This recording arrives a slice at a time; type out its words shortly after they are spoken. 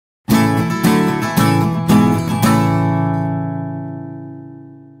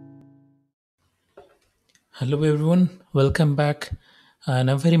Hello everyone, welcome back. And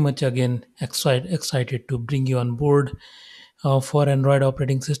I'm very much again excited to bring you on board for Android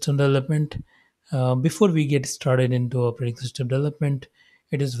operating system development. Before we get started into operating system development,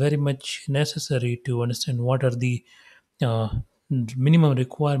 it is very much necessary to understand what are the uh, minimum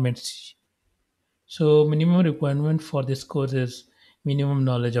requirements. So minimum requirement for this course is minimum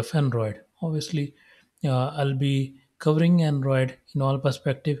knowledge of Android. Obviously, I'll be covering Android in all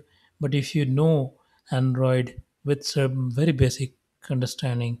perspective, but if you know Android with some very basic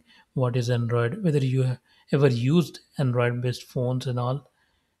understanding what is Android, whether you have ever used Android-based phones and all,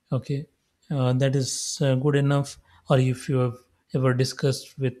 okay, that is good enough. Or if you have ever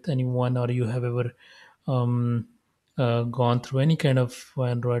discussed with anyone, or you have ever um, gone through any kind of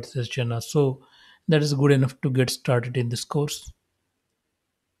Android session or so, that is good enough to get started in this course.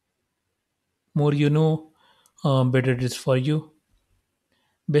 More you know, better it is for you.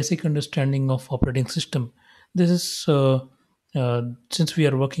 Basic understanding of operating system. This is since we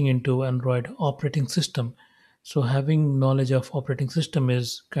are working into Android operating system, so having knowledge of operating system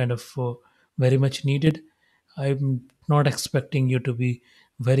is kind of very much needed. I'm not expecting you to be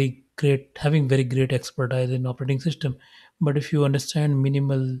very great, having very great expertise in operating system, but if you understand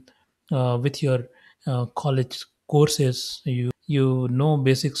minimal with your college courses, you know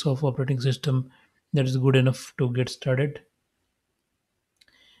basics of operating system. That is good enough to get started.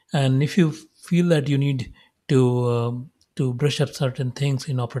 And if you feel that you need to brush up certain things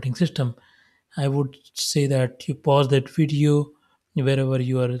in operating system, I would say that you pause that video wherever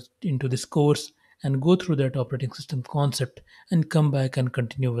you are into this course and go through that operating system concept and come back and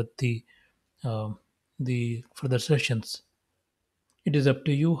continue with um, the further sessions. It is up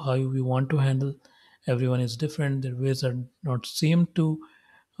to you how you want to handle. Everyone is different, their ways are not same to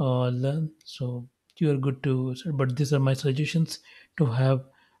learn. So you are good to, but these are my suggestions to have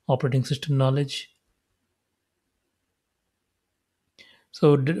operating system knowledge.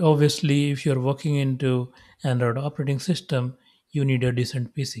 So obviously, if you're working into Android operating system, you need a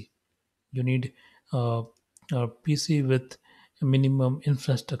decent PC. You need uh, a PC with a minimum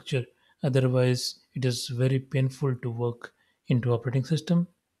infrastructure. Otherwise, it is very painful to work into operating system.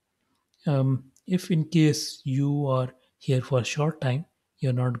 If in case you are here for a short time,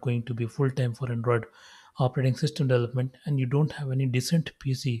 you're not going to be full time for Android operating system development, and you don't have any decent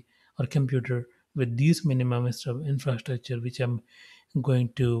PC or computer with these minimum infrastructure, which I'm going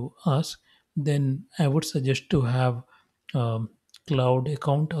to ask, then I would suggest to have um, cloud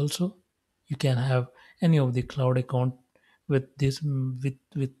account also. You can have any of the cloud account with this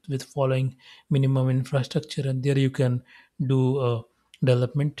with following minimum infrastructure, and there you can do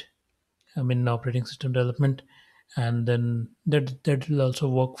development. I mean operating system development, and then that will also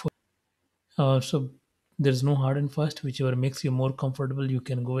work for. So there's no hard and fast. Whichever makes you more comfortable, you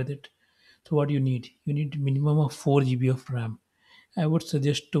can go with it. So what you need? You need minimum of 4 GB of RAM. I would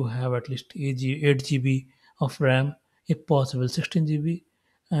suggest to have at least 8 GB of RAM, if possible 16 GB.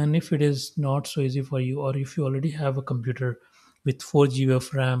 And if it is not so easy for you, or if you already have a computer with 4 GB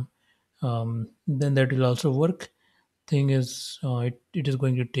of RAM, then that will also work. Thing is, it is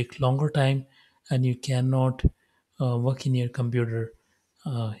going to take longer time, and you cannot work in your computer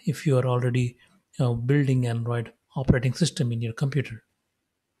if you are already building Android operating system in your computer.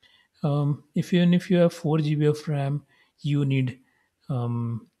 If even if you have 4 GB of RAM, you need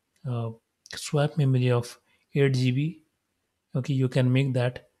um, uh, swap memory of 8 GB. Okay, you can make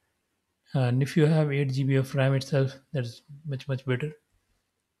that. And if you have 8 GB of RAM itself, that's much better.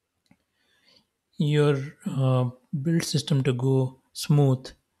 Your build system to go smooth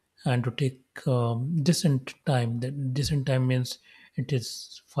and to take decent time. That decent time means it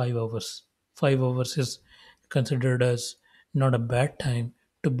is 5 hours. 5 hours is considered as not a bad time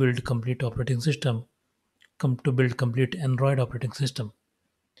to build complete operating system, to build complete Android operating system.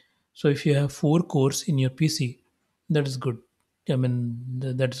 So if you have 4 cores in your PC, that is good. I mean,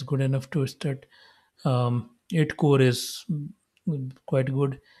 that is good enough to start. 8 core is quite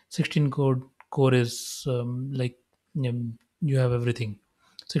good. 16 core is like you have everything.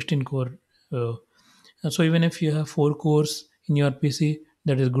 16 core. Uh, so even if you have 4 cores in your PC,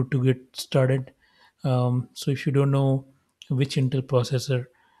 that is good to get started. So if you don't know which Intel processor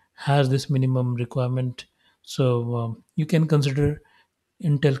has this minimum requirement, so you can consider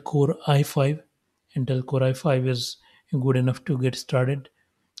Intel Core i5. Intel Core i5 is good enough to get started.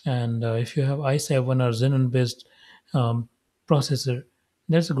 And if you have i7 or Xenon based um, processor,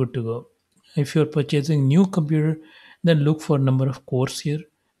 that's good to go. If you're purchasing new computer, then look for number of cores here,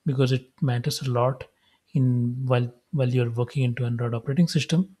 because it matters a lot in while you're working into Android operating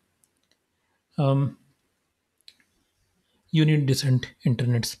system. Um, you need decent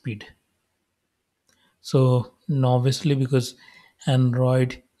internet speed. So now obviously, because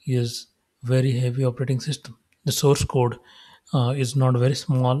Android is very heavy operating system, the source code is not very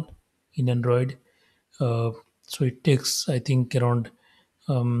small in Android. uh, so it takes, I think, around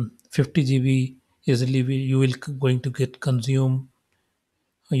 50 GB easily. You will going to get consume.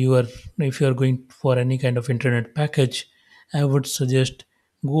 You are, if you are going for any kind of internet package, I would suggest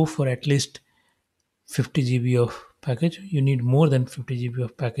go for at least 50 GB of package. You need more than 50 GB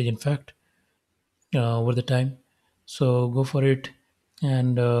of package, in fact, over the time. So go for it.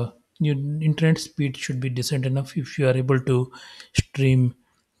 And your internet speed should be decent enough. If you are able to stream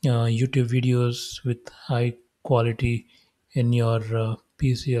YouTube videos with high quality in your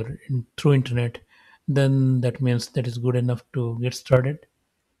PC or through internet, then that means that is good enough to get started.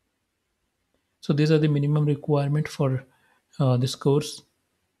 So these are the minimum requirement for this course.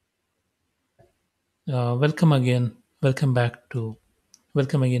 Welcome again. Welcome back to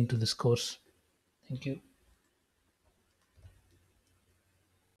welcome again to this course. Thank you.